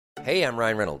Hey, I'm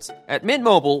Ryan Reynolds. At Mint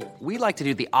Mobile, we like to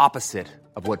do the opposite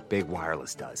of what Big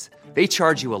Wireless does. They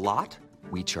charge you a lot,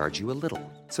 we charge you a little.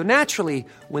 So naturally,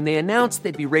 when they announced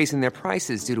they'd be raising their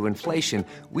prices due to inflation,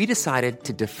 we decided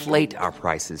to deflate our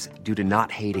prices due to not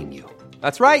hating you.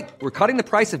 That's right. We're cutting the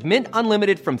price of Mint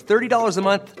Unlimited from $30 a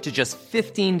month to just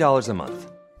 $15 a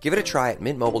month. Give it a try at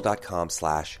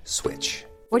mintmobile.com/switch.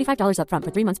 $45 up front for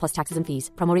 3 months plus taxes and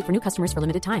fees. Promo rate for new customers for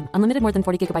limited time. Unlimited more than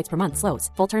 40 gigabytes per month. Slows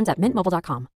full terms at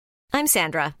mintmobile.com. I'm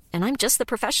Sandra, and I'm just the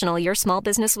professional your small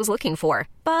business was looking for.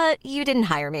 But you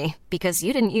didn't hire me because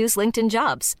you didn't use LinkedIn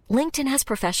Jobs. LinkedIn has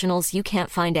professionals you can't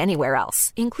find anywhere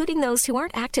else, including those who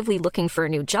aren't actively looking for a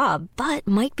new job, but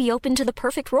might be open to the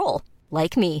perfect role,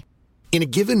 like me. In a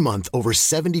given month, over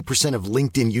 70% of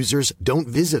LinkedIn users don't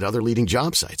visit other leading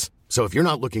job sites. So if you're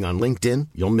not looking on LinkedIn,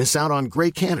 you'll miss out on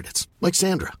great candidates like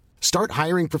Sandra. Start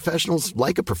hiring professionals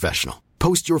like a professional.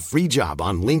 Post your free job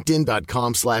on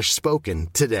linkedin.com/spoken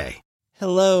today.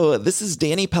 Hello, this is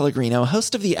Danny Pellegrino,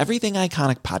 host of the Everything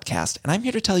Iconic podcast, and I'm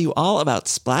here to tell you all about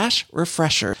Splash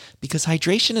Refresher, because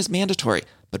hydration is mandatory,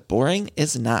 but boring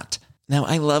is not. Now,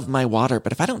 I love my water,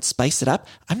 but if I don't spice it up,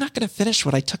 I'm not going to finish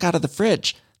what I took out of the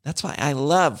fridge. That's why I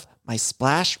love my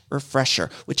Splash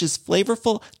Refresher, which is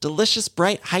flavorful, delicious,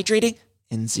 bright, hydrating,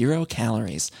 and 0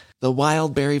 calories. The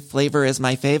wild berry flavor is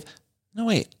my fave. No,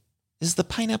 wait. Is the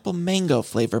pineapple mango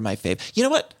flavor my fave? You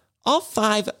know what? All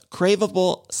 5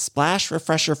 craveable Splash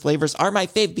Refresher flavors are my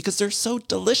fave because they're so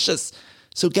delicious.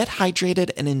 So get hydrated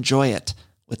and enjoy it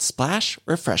with Splash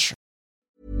Refresher.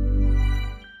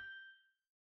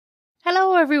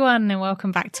 Hello everyone and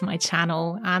welcome back to my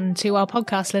channel and to our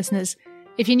podcast listeners.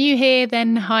 If you're new here,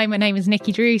 then hi, my name is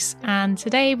Nikki Druce, and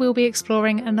today we'll be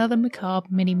exploring another macabre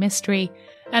mini mystery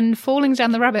and falling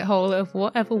down the rabbit hole of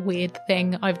whatever weird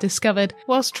thing I've discovered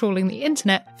whilst trawling the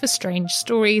internet for strange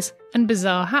stories and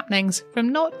bizarre happenings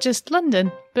from not just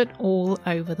London, but all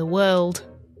over the world.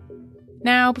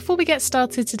 Now, before we get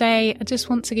started today, I just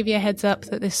want to give you a heads up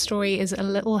that this story is a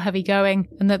little heavy going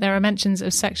and that there are mentions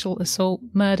of sexual assault,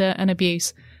 murder and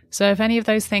abuse. So if any of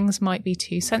those things might be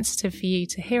too sensitive for you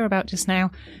to hear about just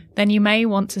now, then you may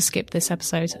want to skip this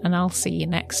episode and I'll see you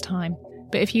next time.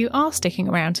 But if you are sticking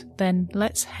around, then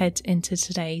let's head into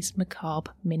today's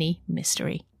macabre mini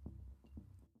mystery.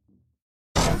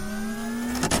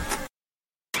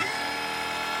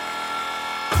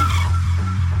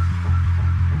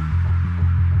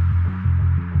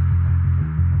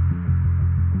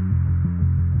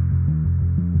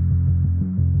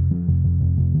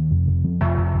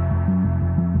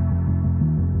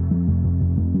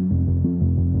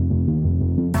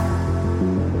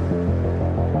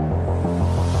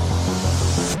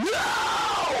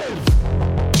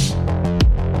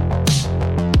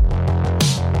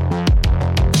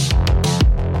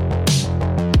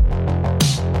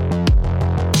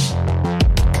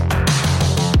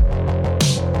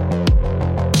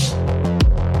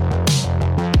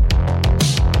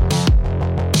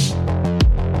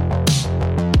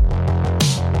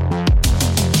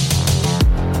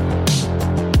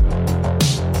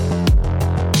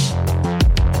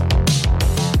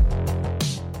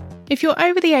 If you're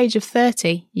over the age of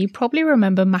 30, you probably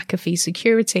remember McAfee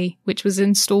security, which was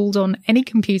installed on any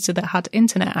computer that had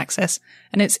internet access,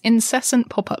 and its incessant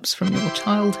pop-ups from your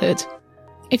childhood.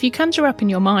 If you conjure up in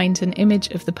your mind an image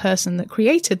of the person that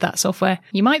created that software,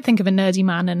 you might think of a nerdy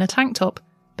man in a tank top,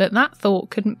 but that thought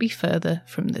couldn't be further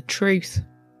from the truth.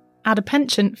 Add a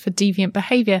penchant for deviant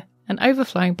behaviour, an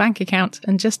overflowing bank account,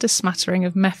 and just a smattering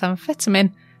of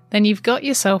methamphetamine, then you've got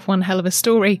yourself one hell of a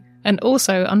story, and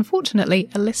also, unfortunately,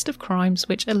 a list of crimes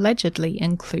which allegedly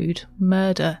include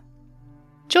murder.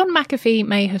 John McAfee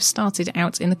may have started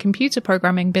out in the computer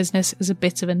programming business as a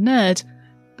bit of a nerd,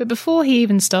 but before he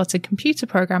even started computer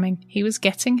programming, he was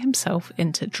getting himself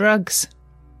into drugs.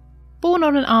 Born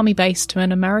on an army base to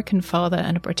an American father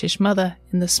and a British mother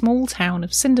in the small town of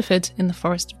Cinderford in the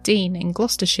Forest of Dean in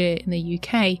Gloucestershire in the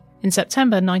UK, in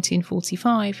September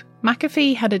 1945,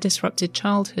 McAfee had a disrupted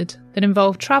childhood that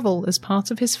involved travel as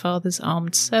part of his father's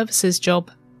armed services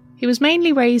job. He was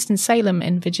mainly raised in Salem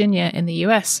in Virginia in the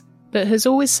US, but has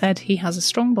always said he has a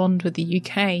strong bond with the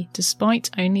UK despite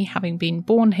only having been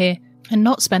born here and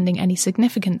not spending any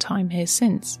significant time here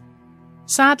since.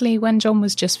 Sadly, when John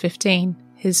was just 15,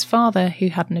 his father, who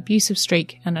had an abusive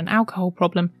streak and an alcohol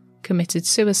problem, committed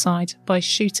suicide by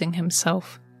shooting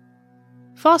himself.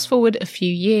 Fast forward a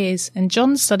few years, and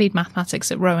John studied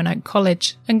mathematics at Roanoke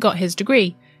College and got his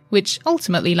degree, which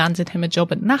ultimately landed him a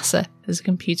job at NASA as a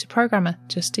computer programmer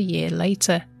just a year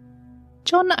later.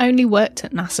 John only worked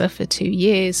at NASA for 2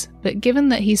 years, but given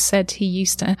that he said he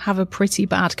used to have a pretty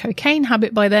bad cocaine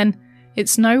habit by then,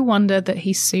 it's no wonder that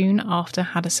he soon after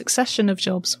had a succession of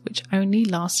jobs which only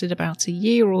lasted about a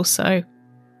year or so.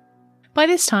 By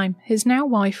this time, his now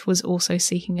wife was also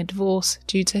seeking a divorce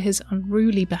due to his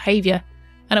unruly behaviour,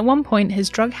 and at one point his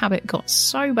drug habit got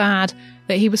so bad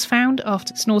that he was found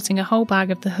after snorting a whole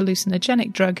bag of the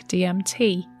hallucinogenic drug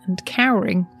DMT and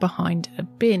cowering behind a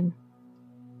bin.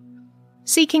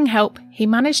 Seeking help, he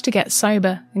managed to get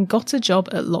sober and got a job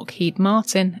at Lockheed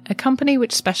Martin, a company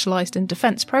which specialised in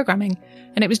defence programming,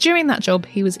 and it was during that job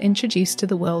he was introduced to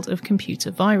the world of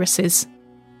computer viruses.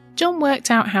 John worked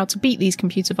out how to beat these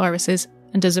computer viruses,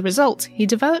 and as a result, he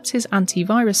developed his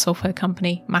antivirus software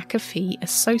company, McAfee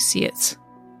Associates.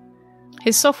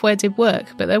 His software did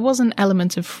work, but there was an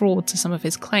element of fraud to some of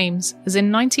his claims, as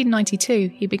in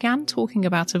 1992 he began talking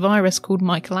about a virus called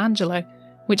Michelangelo,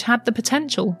 which had the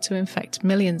potential to infect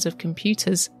millions of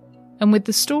computers. And with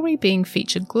the story being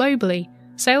featured globally,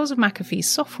 sales of McAfee's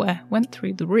software went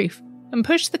through the roof and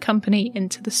pushed the company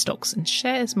into the stocks and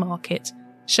shares market,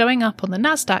 showing up on the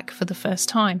Nasdaq for the first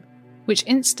time, which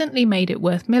instantly made it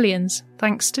worth millions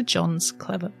thanks to John's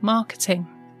clever marketing.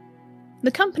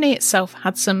 The company itself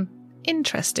had some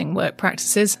interesting work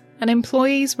practices, and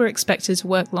employees were expected to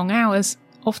work long hours,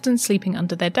 often sleeping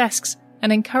under their desks,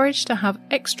 and encouraged to have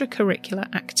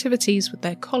extracurricular activities with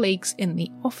their colleagues in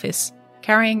the office,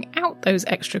 carrying out those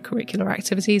extracurricular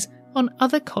activities on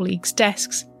other colleagues'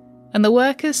 desks, and the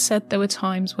workers said there were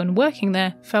times when working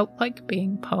there felt like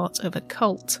being part of a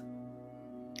cult.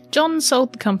 John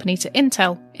sold the company to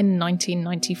Intel in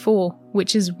 1994,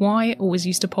 which is why it always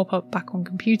used to pop up back on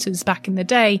computers back in the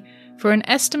day, for an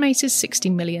estimated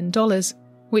 $60 million,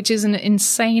 which is an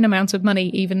insane amount of money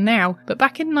even now, but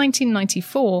back in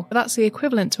 1994, that's the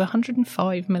equivalent to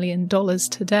 $105 million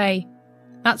today.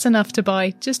 That's enough to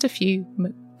buy just a few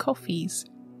McAfees.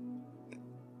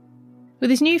 With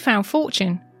his newfound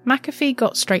fortune, McAfee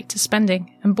got straight to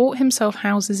spending and bought himself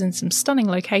houses in some stunning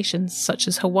locations such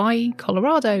as Hawaii,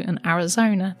 Colorado and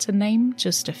Arizona, to name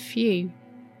just a few.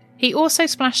 He also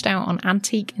splashed out on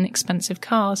antique inexpensive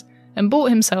cars and bought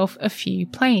himself a few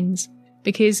planes,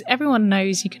 because everyone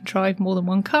knows you can drive more than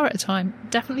one car at a time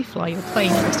and definitely fly your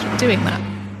plane whilst you're doing that.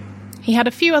 He had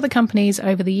a few other companies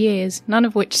over the years, none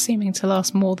of which seeming to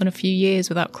last more than a few years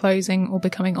without closing or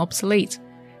becoming obsolete.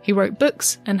 He wrote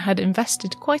books and had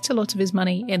invested quite a lot of his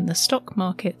money in the stock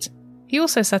market. He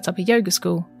also set up a yoga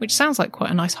school, which sounds like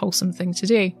quite a nice wholesome thing to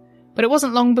do. But it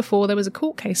wasn't long before there was a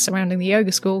court case surrounding the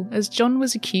yoga school, as John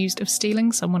was accused of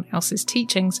stealing someone else's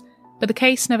teachings, but the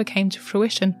case never came to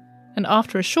fruition, and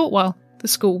after a short while, the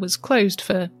school was closed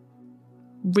for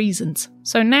reasons.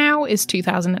 So now is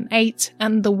 2008,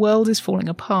 and the world is falling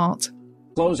apart.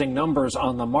 Closing numbers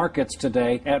on the markets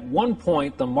today. At one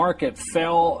point, the market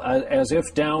fell as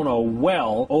if down a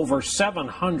well, over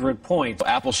 700 points.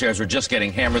 Apple shares are just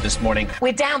getting hammered this morning.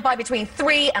 We're down by between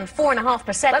 3 and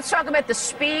 4.5%. Let's talk about the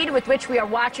speed with which we are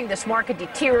watching this market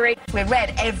deteriorate. We're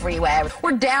red everywhere.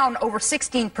 We're down over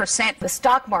 16%. The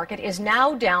stock market is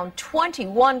now down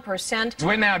 21%.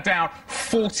 We're now down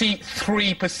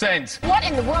 43%. What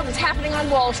in the world is happening on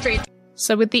Wall Street?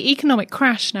 So with the economic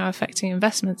crash now affecting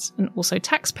investments and also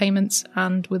tax payments,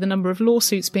 and with a number of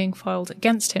lawsuits being filed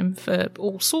against him for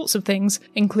all sorts of things,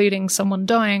 including someone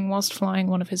dying whilst flying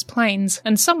one of his planes,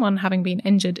 and someone having been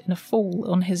injured in a fall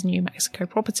on his New Mexico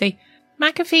property,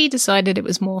 McAfee decided it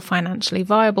was more financially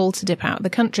viable to dip out of the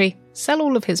country, sell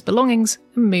all of his belongings,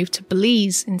 and move to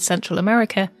Belize in Central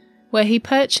America, where he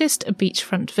purchased a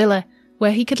beachfront villa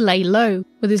where he could lay low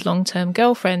with his long-term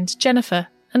girlfriend, Jennifer,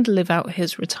 and live out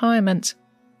his retirement.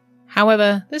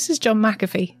 However, this is John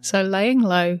McAfee, so laying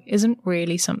low isn't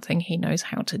really something he knows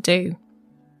how to do.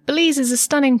 Belize is a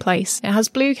stunning place. It has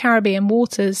blue Caribbean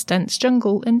waters, dense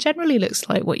jungle, and generally looks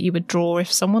like what you would draw if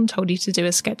someone told you to do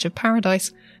a sketch of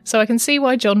paradise, so I can see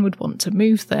why John would want to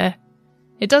move there.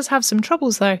 It does have some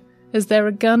troubles though, as there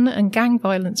are gun and gang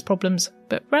violence problems,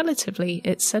 but relatively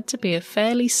it's said to be a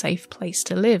fairly safe place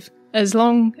to live, as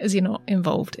long as you're not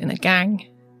involved in a gang.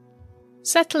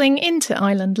 Settling into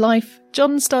island life,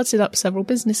 John started up several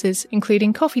businesses,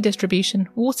 including coffee distribution,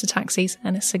 water taxis,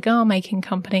 and a cigar-making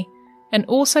company, and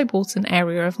also bought an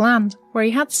area of land where he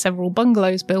had several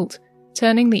bungalows built,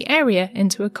 turning the area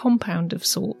into a compound of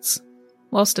sorts.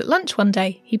 Whilst at lunch one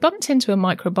day, he bumped into a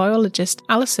microbiologist,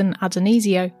 Alison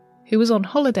Adonisio, who was on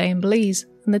holiday in Belize,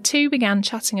 and the two began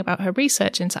chatting about her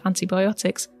research into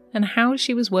antibiotics and how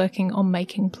she was working on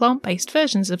making plant-based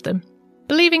versions of them.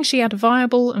 Believing she had a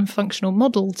viable and functional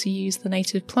model to use the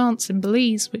native plants in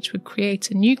Belize, which would create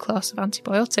a new class of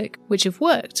antibiotic, which if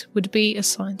worked, would be a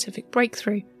scientific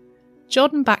breakthrough.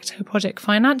 John backed her project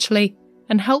financially,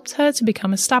 and helped her to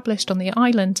become established on the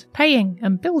island, paying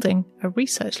and building a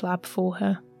research lab for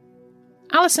her.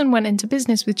 Alison went into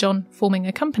business with John, forming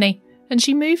a company, and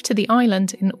she moved to the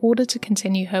island in order to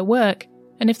continue her work,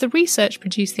 and if the research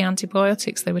produced the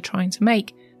antibiotics they were trying to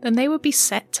make, then they would be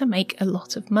set to make a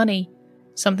lot of money.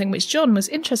 Something which John was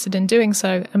interested in doing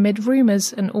so amid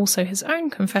rumours and also his own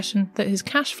confession that his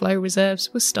cash flow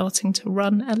reserves were starting to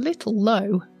run a little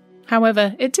low.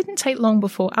 However, it didn't take long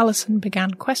before Alison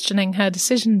began questioning her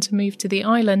decision to move to the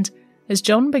island, as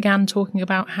John began talking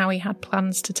about how he had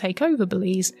plans to take over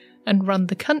Belize and run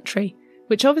the country,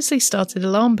 which obviously started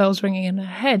alarm bells ringing in her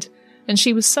head, and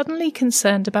she was suddenly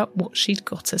concerned about what she'd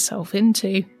got herself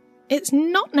into. It's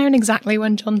not known exactly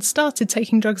when John started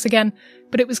taking drugs again,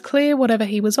 but it was clear whatever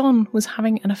he was on was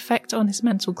having an effect on his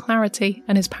mental clarity,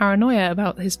 and his paranoia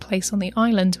about his place on the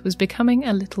island was becoming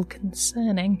a little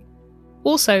concerning.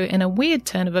 Also, in a weird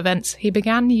turn of events, he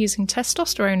began using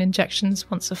testosterone injections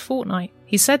once a fortnight,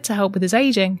 he said to help with his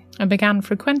ageing, and began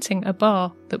frequenting a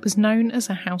bar that was known as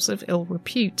a house of ill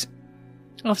repute.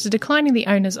 After declining the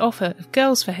owner's offer of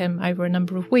girls for him over a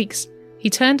number of weeks,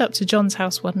 he turned up to John's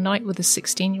house one night with a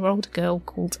 16-year-old girl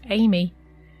called Amy.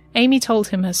 Amy told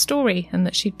him her story and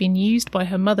that she'd been used by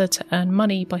her mother to earn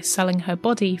money by selling her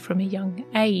body from a young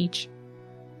age.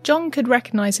 John could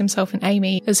recognise himself in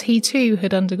Amy as he too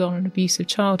had undergone an abusive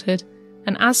childhood,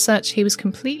 and as such he was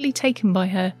completely taken by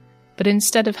her, but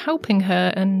instead of helping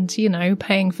her and,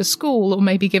 paying for school or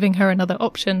maybe giving her another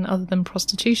option other than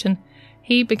prostitution,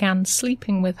 he began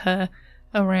sleeping with her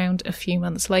around a few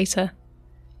months later.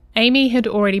 Amy had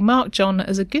already marked John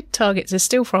as a good target to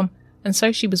steal from, and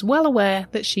so she was well aware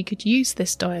that she could use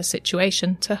this dire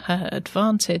situation to her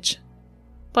advantage.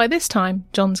 By this time,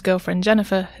 John's girlfriend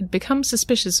Jennifer had become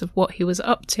suspicious of what he was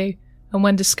up to, and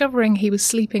when discovering he was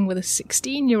sleeping with a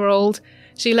 16-year-old,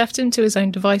 she left him to his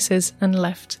own devices and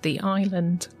left the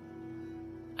island.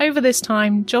 Over this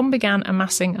time, John began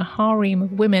amassing a harem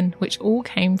of women which all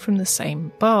came from the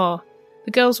same bar.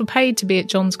 The girls were paid to be at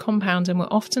John's compound and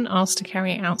were often asked to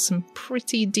carry out some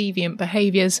pretty deviant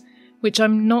behaviours, which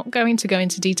I'm not going to go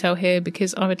into detail here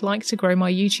because I would like to grow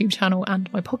my YouTube channel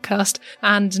and my podcast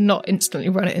and not instantly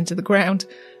run it into the ground.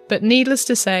 But needless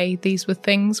to say, these were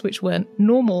things which weren't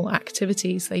normal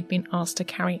activities they'd been asked to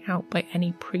carry out by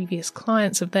any previous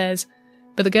clients of theirs,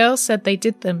 but the girls said they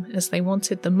did them as they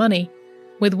wanted the money,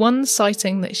 with one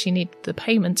citing that she needed the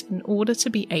payment in order to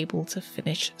be able to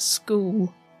finish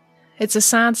school. It's a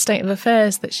sad state of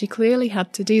affairs that she clearly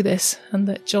had to do this, and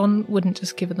that John wouldn't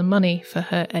just give her the money for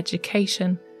her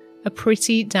education, a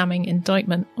pretty damning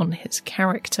indictment on his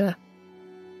character.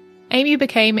 Amy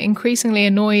became increasingly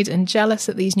annoyed and jealous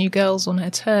at these new girls on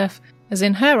her turf, as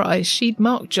in her eyes she'd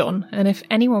marked John, and if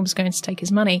anyone was going to take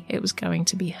his money, it was going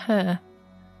to be her.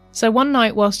 So one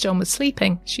night whilst John was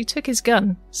sleeping, she took his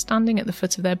gun, standing at the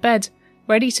foot of their bed,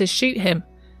 ready to shoot him,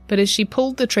 but as she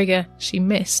pulled the trigger, she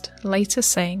missed, later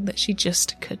saying that she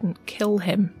just couldn't kill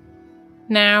him.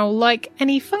 Now, like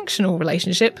any functional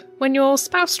relationship, when your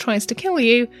spouse tries to kill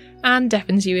you and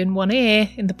deafens you in one ear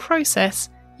in the process,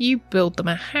 you build them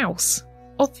a house,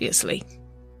 obviously.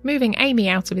 Moving Amy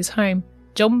out of his home,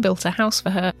 John built a house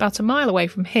for her about a mile away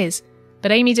from his,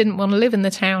 but Amy didn't want to live in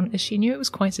the town as she knew it was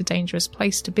quite a dangerous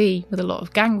place to be, with a lot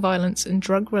of gang violence and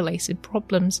drug-related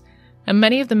problems, and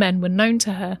many of the men were known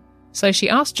to her, so she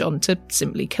asked John to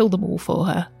simply kill them all for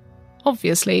her.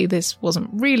 Obviously, this wasn't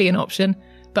really an option,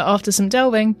 but after some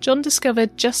delving, John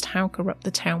discovered just how corrupt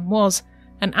the town was,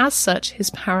 and as such, his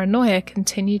paranoia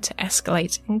continued to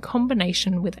escalate in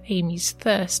combination with Amy's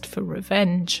thirst for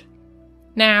revenge.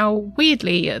 Now,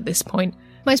 weirdly, at this point,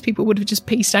 most people would have just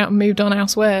peaced out and moved on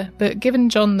elsewhere, but given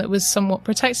John that was somewhat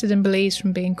protected in Belize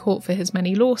from being caught for his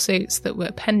many lawsuits that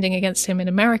were pending against him in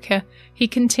America, he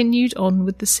continued on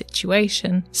with the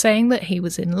situation, saying that he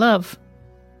was in love.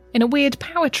 In a weird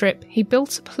power trip, he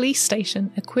built a police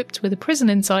station equipped with a prison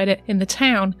inside it in the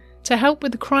town to help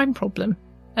with the crime problem,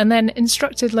 and then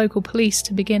instructed local police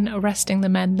to begin arresting the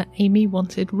men that Amy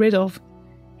wanted rid of.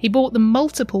 He bought them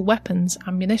multiple weapons,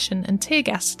 ammunition and tear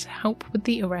gas to help with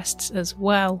the arrests as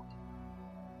well.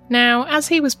 Now, as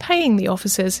he was paying the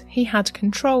officers, he had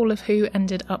control of who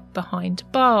ended up behind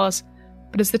bars,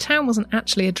 but as the town wasn't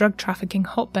actually a drug trafficking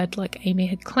hotbed like Amy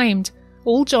had claimed,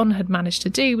 all John had managed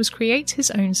to do was create his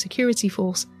own security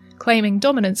force, claiming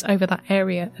dominance over that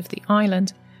area of the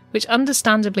island, which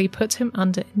understandably put him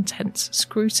under intense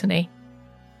scrutiny.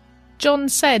 John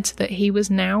said that he was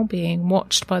now being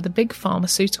watched by the big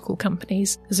pharmaceutical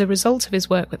companies as a result of his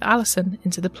work with Alison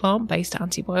into the plant-based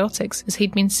antibiotics, as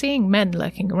he'd been seeing men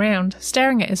lurking around,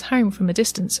 staring at his home from a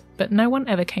distance, but no one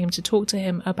ever came to talk to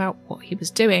him about what he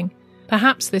was doing.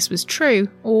 Perhaps this was true,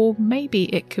 or maybe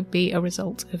it could be a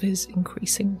result of his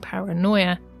increasing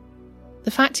paranoia.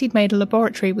 The fact he'd made a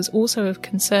laboratory was also of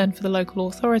concern for the local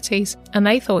authorities, and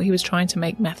they thought he was trying to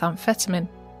make methamphetamine.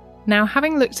 Now,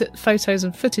 having looked at photos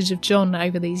and footage of John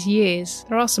over these years,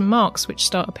 there are some marks which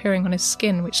start appearing on his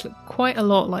skin which look quite a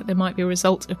lot like they might be a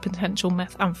result of potential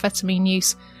methamphetamine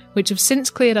use, which have since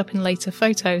cleared up in later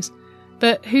photos.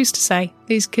 But who's to say?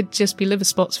 These could just be liver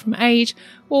spots from age,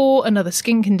 or another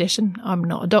skin condition. I'm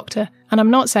not a doctor, and I'm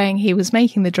not saying he was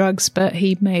making the drugs, but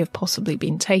he may have possibly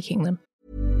been taking them.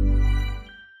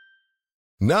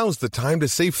 Now's the time to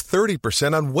save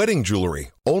 30% on wedding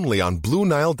jewelry, only on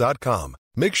BlueNile.com.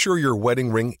 Make sure your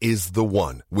wedding ring is the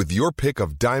one, with your pick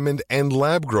of diamond and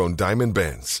lab-grown diamond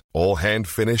bands, all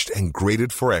hand-finished and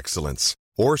graded for excellence.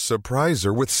 Or surprise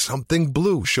her with something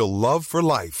blue she'll love for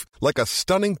life, like a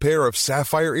stunning pair of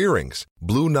sapphire earrings.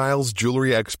 Blue Nile's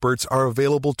jewelry experts are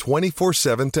available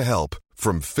 24/7 to help,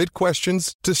 from fit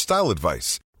questions to style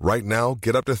advice. Right now,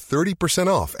 get up to 30%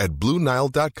 off at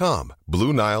BlueNile.com.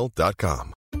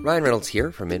 BlueNile.com. Ryan Reynolds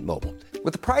here from Mint Mobile.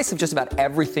 With the price of just about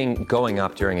everything going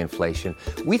up during inflation,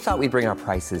 we thought we'd bring our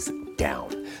prices down.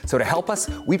 So to help us,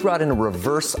 we brought in a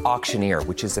reverse auctioneer,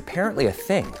 which is apparently a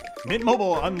thing. Mint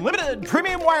Mobile Unlimited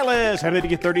Premium Wireless. How to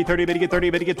get 30, 30, bit to get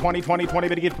 30, bit to get 20, 20, 20,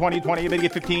 bit to get 20, 20, bit to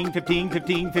get 15, 15,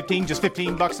 15, 15, just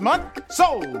 $15 a month?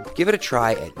 Sold! Give it a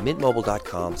try at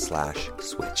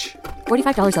mintmobile.com/switch.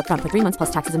 $45 up front for 3 months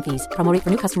plus taxes and fees. Promo rate for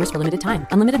new customers for limited time.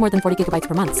 Unlimited more than 40 gigabytes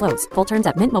per month. Slows full terms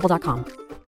at mintmobile.com.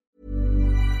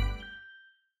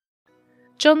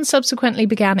 John subsequently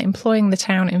began employing the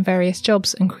town in various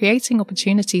jobs and creating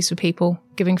opportunities for people,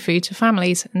 giving food to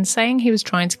families, and saying he was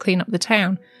trying to clean up the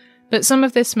town. But some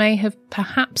of this may have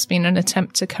perhaps been an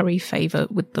attempt to curry favour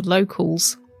with the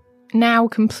locals. Now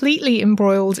completely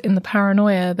embroiled in the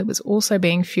paranoia that was also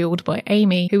being fuelled by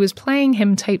Amy, who was playing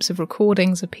him tapes of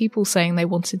recordings of people saying they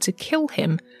wanted to kill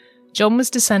him, John was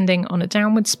descending on a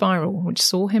downward spiral which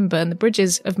saw him burn the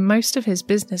bridges of most of his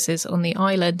businesses on the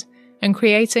island, and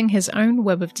creating his own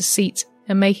web of deceit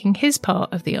and making his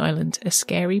part of the island a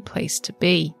scary place to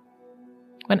be.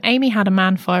 When Amy had a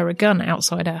man fire a gun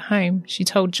outside her home, she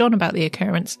told John about the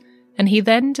occurrence, and he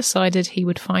then decided he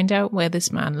would find out where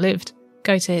this man lived,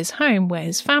 go to his home where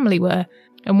his family were,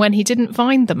 and when he didn't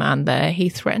find the man there, he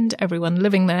threatened everyone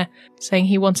living there, saying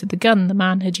he wanted the gun the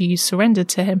man had used surrendered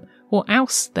to him, or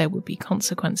else there would be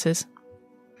consequences.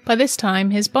 By this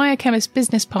time, his biochemist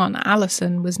business partner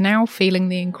Alison was now feeling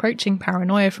the encroaching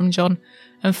paranoia from John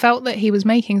and felt that he was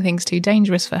making things too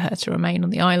dangerous for her to remain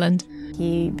on the island.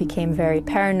 He became very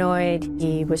paranoid.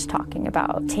 He was talking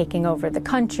about taking over the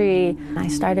country. I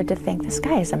started to think, this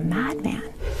guy is a madman.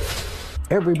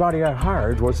 Everybody I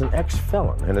hired was an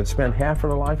ex-felon and had spent half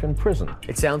of their life in prison.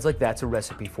 It sounds like that's a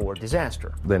recipe for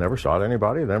disaster. They never shot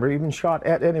anybody, never even shot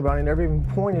at anybody, never even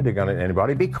pointed a gun at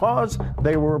anybody because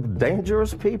they were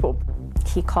dangerous people.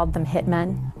 He called them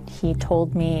hitmen. He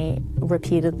told me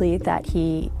repeatedly that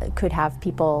he could have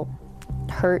people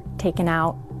hurt, taken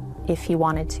out, if he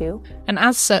wanted to. And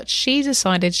as such, she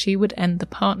decided she would end the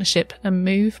partnership and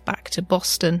move back to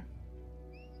Boston.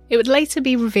 It would later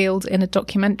be revealed in a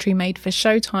documentary made for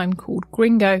Showtime called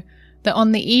Gringo that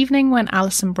on the evening when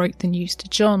Alison broke the news to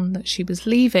John that she was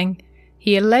leaving,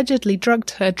 he allegedly drugged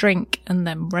her drink and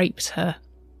then raped her.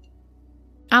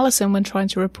 Alison, when trying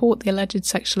to report the alleged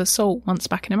sexual assault once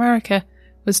back in America,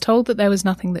 was told that there was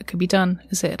nothing that could be done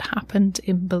as it had happened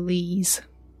in Belize.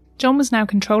 John was now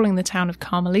controlling the town of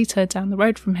Carmelita down the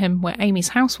road from him where Amy's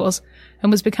house was,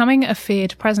 and was becoming a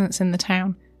feared presence in the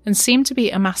town, and seemed to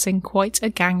be amassing quite a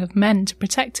gang of men to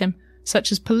protect him,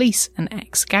 such as police and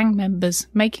ex-gang members,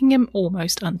 making him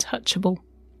almost untouchable.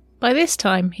 By this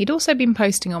time, he'd also been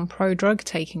posting on pro-drug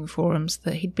taking forums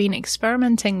that he'd been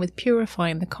experimenting with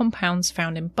purifying the compounds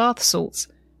found in bath salts,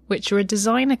 which are a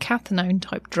designer cathinone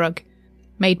type drug,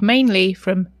 made mainly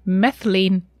from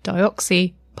methylene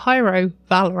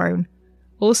dioxypyrovalerone,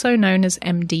 also known as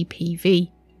MDPV,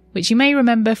 which you may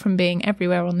remember from being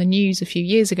everywhere on the news a few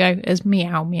years ago as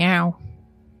meow meow.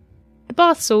 The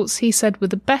bath salts, he said, were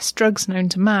the best drugs known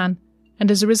to man, and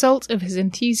as a result of his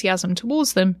enthusiasm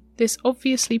towards them, this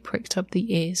obviously pricked up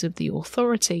the ears of the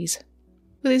authorities.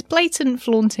 With his blatant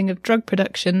flaunting of drug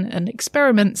production and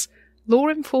experiments, law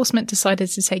enforcement decided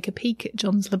to take a peek at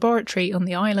John's laboratory on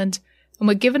the island, and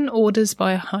were given orders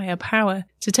by a higher power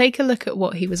to take a look at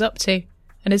what he was up to,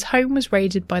 and his home was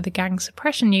raided by the gang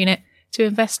suppression unit to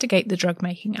investigate the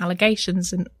drug-making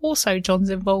allegations and also John's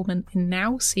involvement in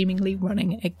now seemingly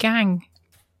running a gang.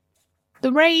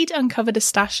 The raid uncovered a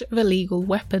stash of illegal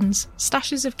weapons,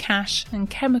 stashes of cash and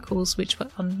chemicals which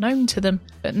were unknown to them,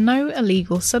 but no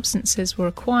illegal substances were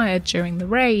acquired during the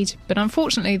raid. But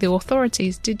unfortunately the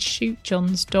authorities did shoot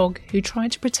John's dog, who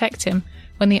tried to protect him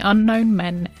when the unknown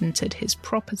men entered his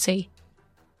property.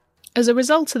 As a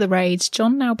result of the raids,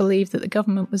 John now believed that the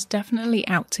government was definitely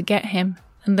out to get him,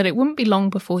 and that it wouldn't be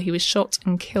long before he was shot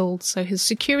and killed, so his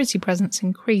security presence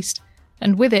increased,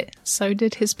 and with it, so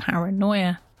did his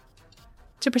paranoia.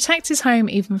 To protect his home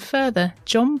even further,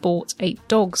 John bought 8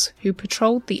 dogs who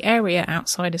patrolled the area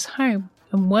outside his home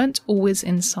and weren't always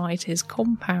inside his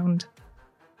compound.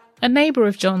 A neighbour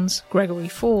of John's, Gregory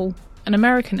Fall, an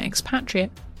American expatriate,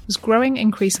 was growing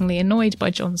increasingly annoyed by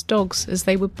John's dogs as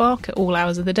they would bark at all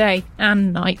hours of the day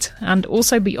and night, and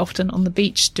also be often on the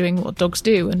beach doing what dogs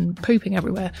do and pooping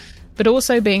everywhere, but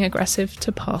also being aggressive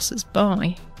to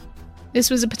passers-by.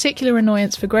 This was a particular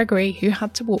annoyance for Gregory, who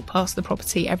had to walk past the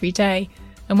property every day,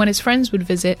 and when his friends would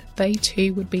visit, they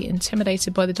too would be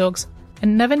intimidated by the dogs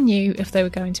and never knew if they were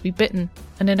going to be bitten,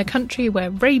 and in a country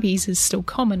where rabies is still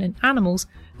common in animals,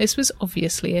 this was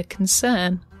obviously a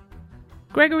concern.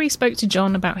 Gregory spoke to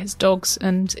John about his dogs,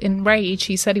 and in rage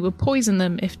he said he would poison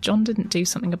them if John didn't do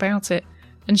something about it,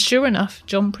 and sure enough,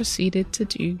 John proceeded to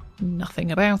do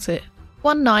nothing about it.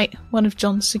 One night, one of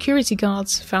John's security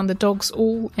guards found the dogs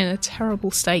all in a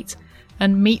terrible state,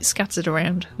 and meat scattered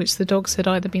around, which the dogs had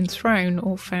either been thrown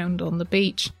or found on the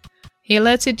beach. He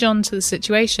alerted John to the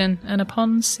situation, and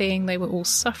upon seeing they were all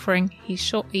suffering, he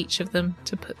shot each of them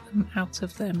to put them out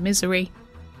of their misery.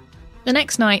 The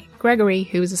next night, Gregory,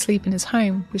 who was asleep in his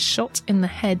home, was shot in the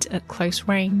head at close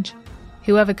range.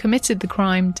 Whoever committed the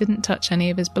crime didn't touch any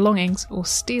of his belongings or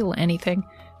steal anything,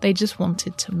 they just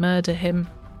wanted to murder him.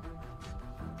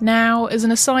 Now, as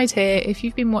an aside here, if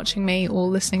you've been watching me or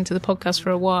listening to the podcast for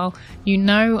a while, you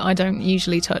know I don't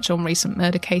usually touch on recent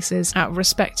murder cases out of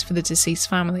respect for the deceased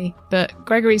family, but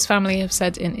Gregory's family have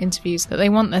said in interviews that they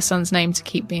want their son's name to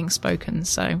keep being spoken,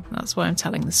 so that's why I'm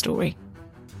telling the story.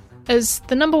 As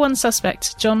the number one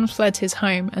suspect, John fled his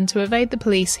home, and to evade the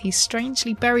police, he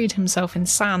strangely buried himself in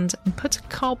sand and put a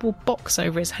cardboard box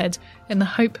over his head in the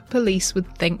hope police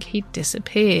would think he'd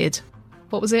disappeared.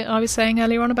 What was it I was saying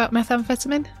earlier on about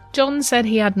methamphetamine? John said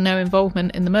he had no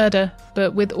involvement in the murder,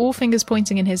 but with all fingers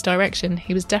pointing in his direction,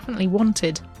 he was definitely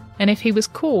wanted, and if he was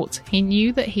caught, he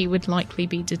knew that he would likely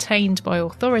be detained by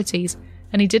authorities,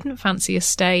 and he didn't fancy a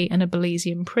stay in a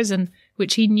Belizean prison,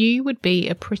 which he knew would be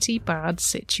a pretty bad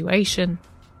situation.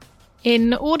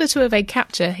 In order to evade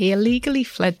capture, he illegally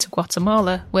fled to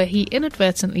Guatemala, where he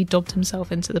inadvertently dobbed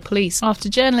himself into the police after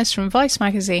journalists from Vice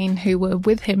magazine who were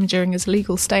with him during his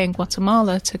legal stay in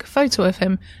Guatemala took a photo of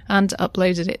him and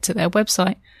uploaded it to their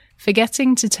website,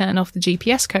 forgetting to turn off the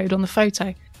GPS code on the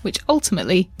photo, which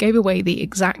ultimately gave away the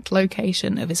exact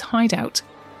location of his hideout.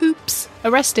 Oops!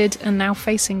 Arrested and now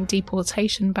facing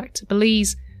deportation back to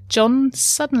Belize, John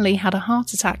suddenly had a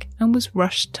heart attack and was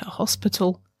rushed to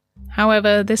hospital.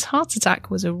 However, this heart attack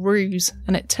was a ruse,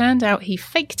 and it turned out he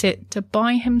faked it to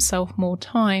buy himself more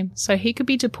time so he could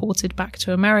be deported back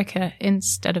to America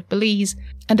instead of Belize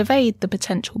and evade the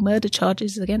potential murder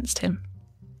charges against him.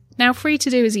 Now free to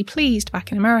do as he pleased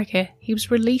back in America, he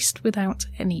was released without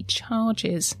any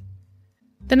charges.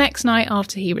 The next night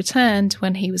after he returned,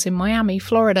 when he was in Miami,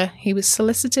 Florida, he was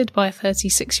solicited by a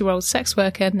 36-year-old sex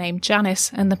worker named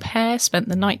Janice, and the pair spent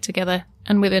the night together,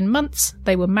 and within months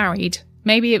they were married.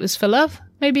 Maybe it was for love,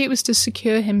 maybe it was to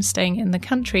secure him staying in the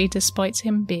country despite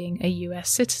him being a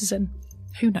US citizen.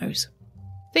 Who knows?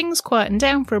 Things quietened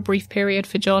down for a brief period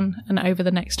for John, and over the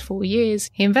next 4 years,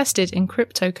 he invested in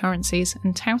cryptocurrencies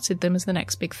and touted them as the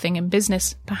next big thing in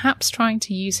business, perhaps trying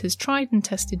to use his tried and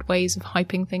tested ways of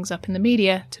hyping things up in the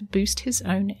media to boost his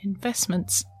own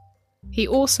investments. He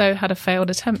also had a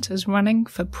failed attempt as running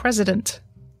for president.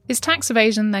 His tax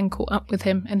evasion then caught up with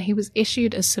him, and he was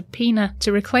issued a subpoena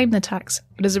to reclaim the tax,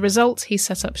 but as a result he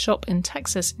set up shop in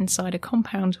Texas inside a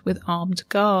compound with armed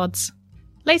guards.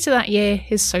 Later that year,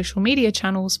 his social media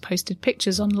channels posted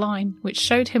pictures online which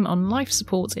showed him on life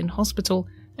support in hospital,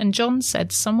 and John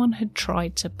said someone had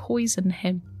tried to poison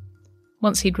him.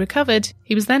 Once he'd recovered,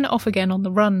 he was then off again on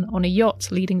the run on a yacht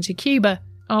leading to Cuba,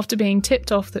 after being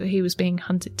tipped off that he was being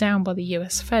hunted down by the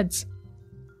US feds.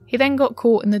 He then got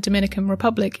caught in the Dominican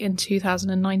Republic in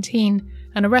 2019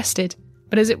 and arrested,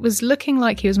 but as it was looking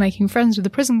like he was making friends with the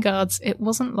prison guards, it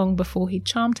wasn't long before he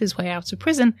charmed his way out of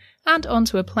prison and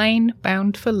onto a plane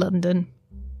bound for London.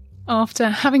 After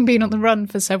having been on the run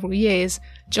for several years,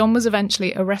 John was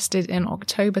eventually arrested in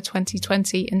October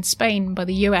 2020 in Spain by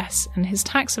the US, and his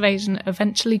tax evasion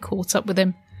eventually caught up with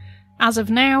him. As of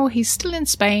now, he's still in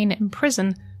Spain in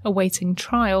prison, awaiting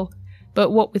trial,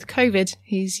 but what with COVID,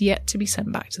 he's yet to be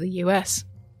sent back to the US.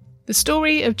 The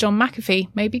story of John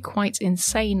McAfee may be quite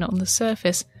insane on the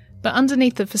surface, but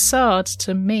underneath the facade,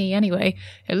 to me anyway,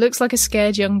 it looks like a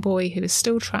scared young boy who is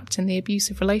still trapped in the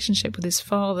abusive relationship with his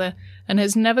father and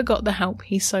has never got the help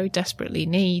he so desperately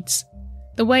needs.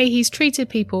 The way he's treated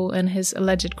people and his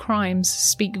alleged crimes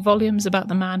speak volumes about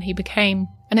the man he became,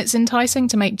 and it's enticing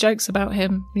to make jokes about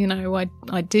him,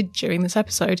 I did during this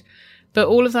episode, but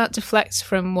all of that deflects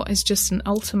from what is just an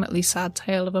ultimately sad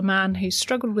tale of a man who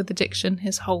struggled with addiction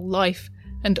his whole life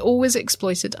and always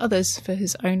exploited others for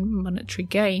his own monetary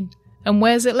gain. And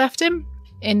where's it left him?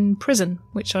 In prison,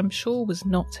 which I'm sure was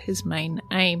not his main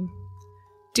aim.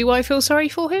 Do I feel sorry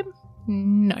for him?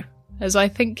 No, as I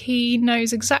think he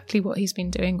knows exactly what he's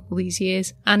been doing all these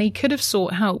years, and he could have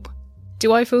sought help.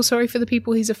 Do I feel sorry for the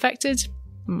people he's affected?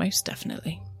 Most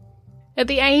definitely. At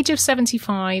the age of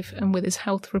 75, and with his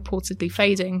health reportedly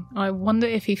fading, I wonder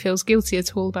if he feels guilty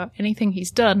at all about anything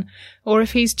he's done, or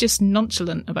if he's just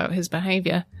nonchalant about his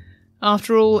behaviour.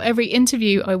 After all, every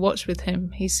interview I watch with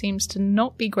him, he seems to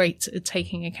not be great at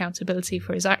taking accountability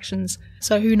for his actions,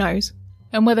 so who knows?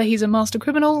 And whether he's a master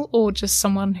criminal, or just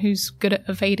someone who's good at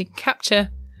evading capture,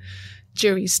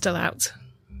 jury's still out.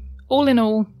 All in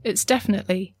all, it's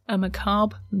definitely a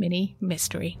macabre mini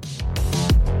mystery.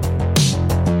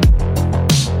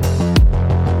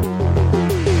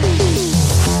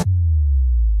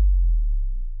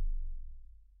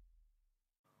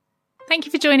 Thank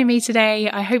you for joining me today.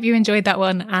 I hope you enjoyed that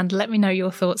one, and let me know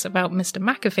your thoughts about Mr.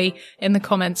 McAfee in the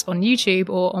comments on YouTube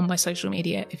or on my social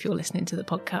media if you're listening to the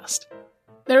podcast.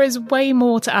 There is way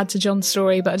more to add to John's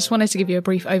story, but I just wanted to give you a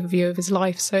brief overview of his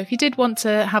life. So if you did want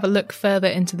to have a look further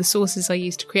into the sources I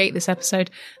used to create this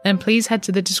episode, then please head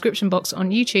to the description box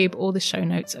on YouTube or the show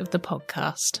notes of the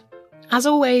podcast. As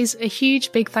always, a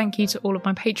huge big thank you to all of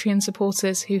my Patreon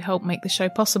supporters who help make the show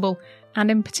possible,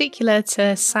 and in particular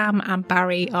to Sam and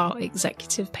Barry, our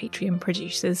executive Patreon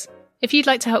producers. If you'd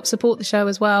like to help support the show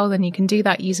as well, then you can do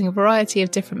that using a variety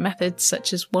of different methods,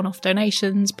 such as one-off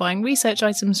donations, buying research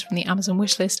items from the Amazon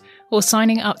wishlist, or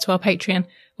signing up to our Patreon,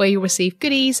 where you'll receive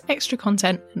goodies, extra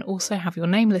content, and also have your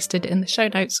name listed in the show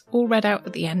notes, all read out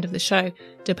at the end of the show,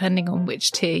 depending on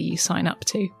which tier you sign up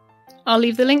to. I'll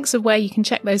leave the links of where you can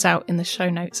check those out in the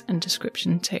show notes and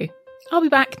description too. I'll be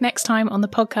back next time on the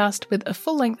podcast with a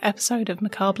full-length episode of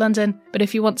Macabre London, but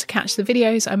if you want to catch the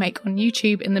videos I make on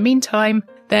YouTube in the meantime,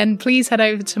 then please head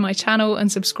over to my channel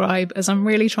and subscribe, as I'm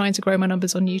really trying to grow my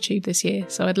numbers on YouTube this year,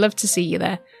 so I'd love to see you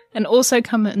there. And also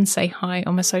come and say hi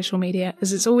on my social media,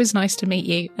 as it's always nice to meet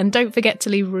you, and don't forget to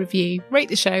leave a review, rate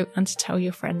the show, and to tell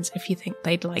your friends if you think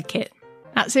they'd like it.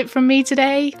 That's it from me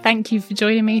today. Thank you for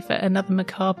joining me for another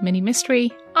macabre mini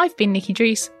mystery. I've been Nikki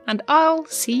Drees, and I'll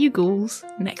see you ghouls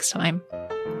next time.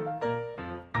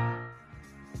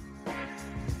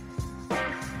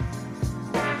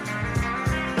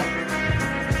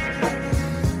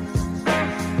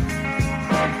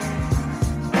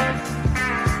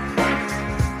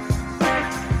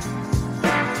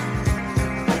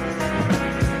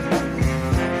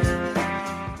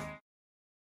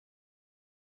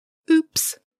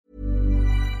 Oops.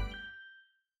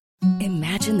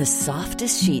 Imagine the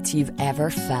softest sheets you've ever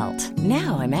felt.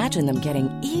 Now imagine them getting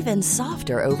even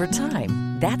softer over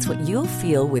time. That's what you'll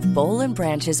feel with Boll &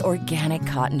 Branch's organic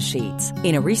cotton sheets.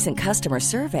 In a recent customer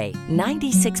survey,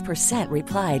 96%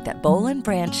 replied that Boll &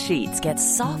 Branch sheets get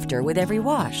softer with every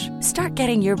wash. Start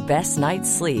getting your best night's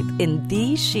sleep in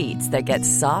these sheets that get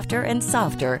softer and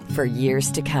softer for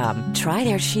years to come. Try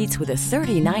their sheets with a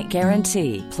 30-night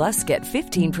guarantee. Plus, get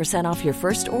 15% off your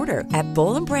first order at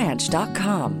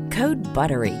bollandbranch.com. Code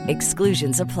BUTTERY.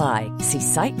 Exclusions apply. See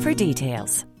site for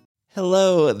details.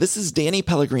 Hello, this is Danny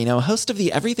Pellegrino, host of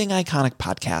the Everything Iconic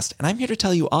podcast, and I'm here to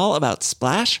tell you all about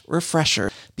Splash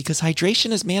Refresher, because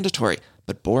hydration is mandatory,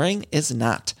 but boring is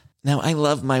not. Now, I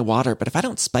love my water, but if I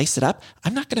don't spice it up,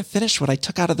 I'm not going to finish what I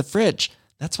took out of the fridge.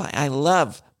 That's why I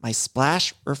love my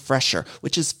Splash Refresher,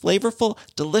 which is flavorful,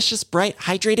 delicious, bright,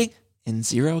 hydrating, and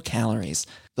 0 calories.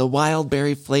 The wild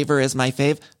berry flavor is my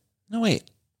fave. No, wait.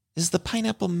 Is the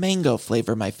pineapple mango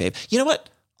flavor my fave? You know what?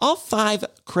 All 5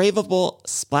 craveable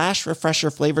Splash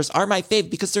Refresher flavors are my fave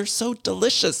because they're so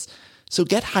delicious. So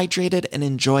get hydrated and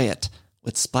enjoy it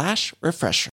with Splash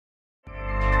Refresher.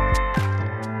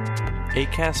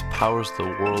 Acast powers the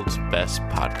world's best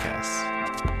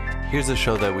podcasts. Here's a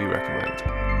show that we recommend.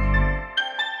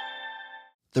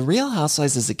 The Real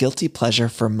Housewives is a guilty pleasure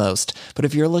for most, but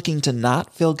if you're looking to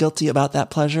not feel guilty about that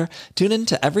pleasure, tune in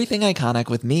to Everything Iconic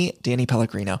with me, Danny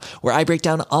Pellegrino, where I break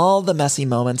down all the messy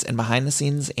moments and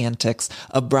behind-the-scenes antics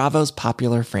of Bravo's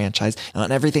popular franchise. And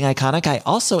on Everything Iconic, I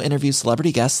also interview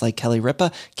celebrity guests like Kelly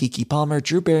Ripa, Keke Palmer,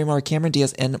 Drew Barrymore, Cameron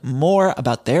Diaz, and more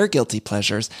about their guilty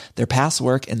pleasures, their past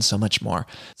work, and so much more.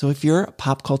 So if you're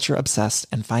pop culture obsessed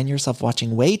and find yourself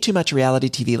watching way too much reality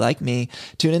TV like me,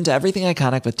 tune in to Everything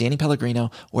Iconic with Danny Pellegrino,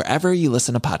 wherever you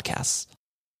listen to podcasts.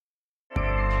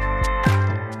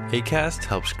 Acast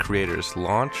helps creators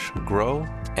launch, grow,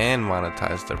 and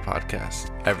monetize their podcasts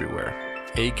everywhere.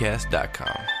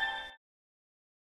 Acast.com.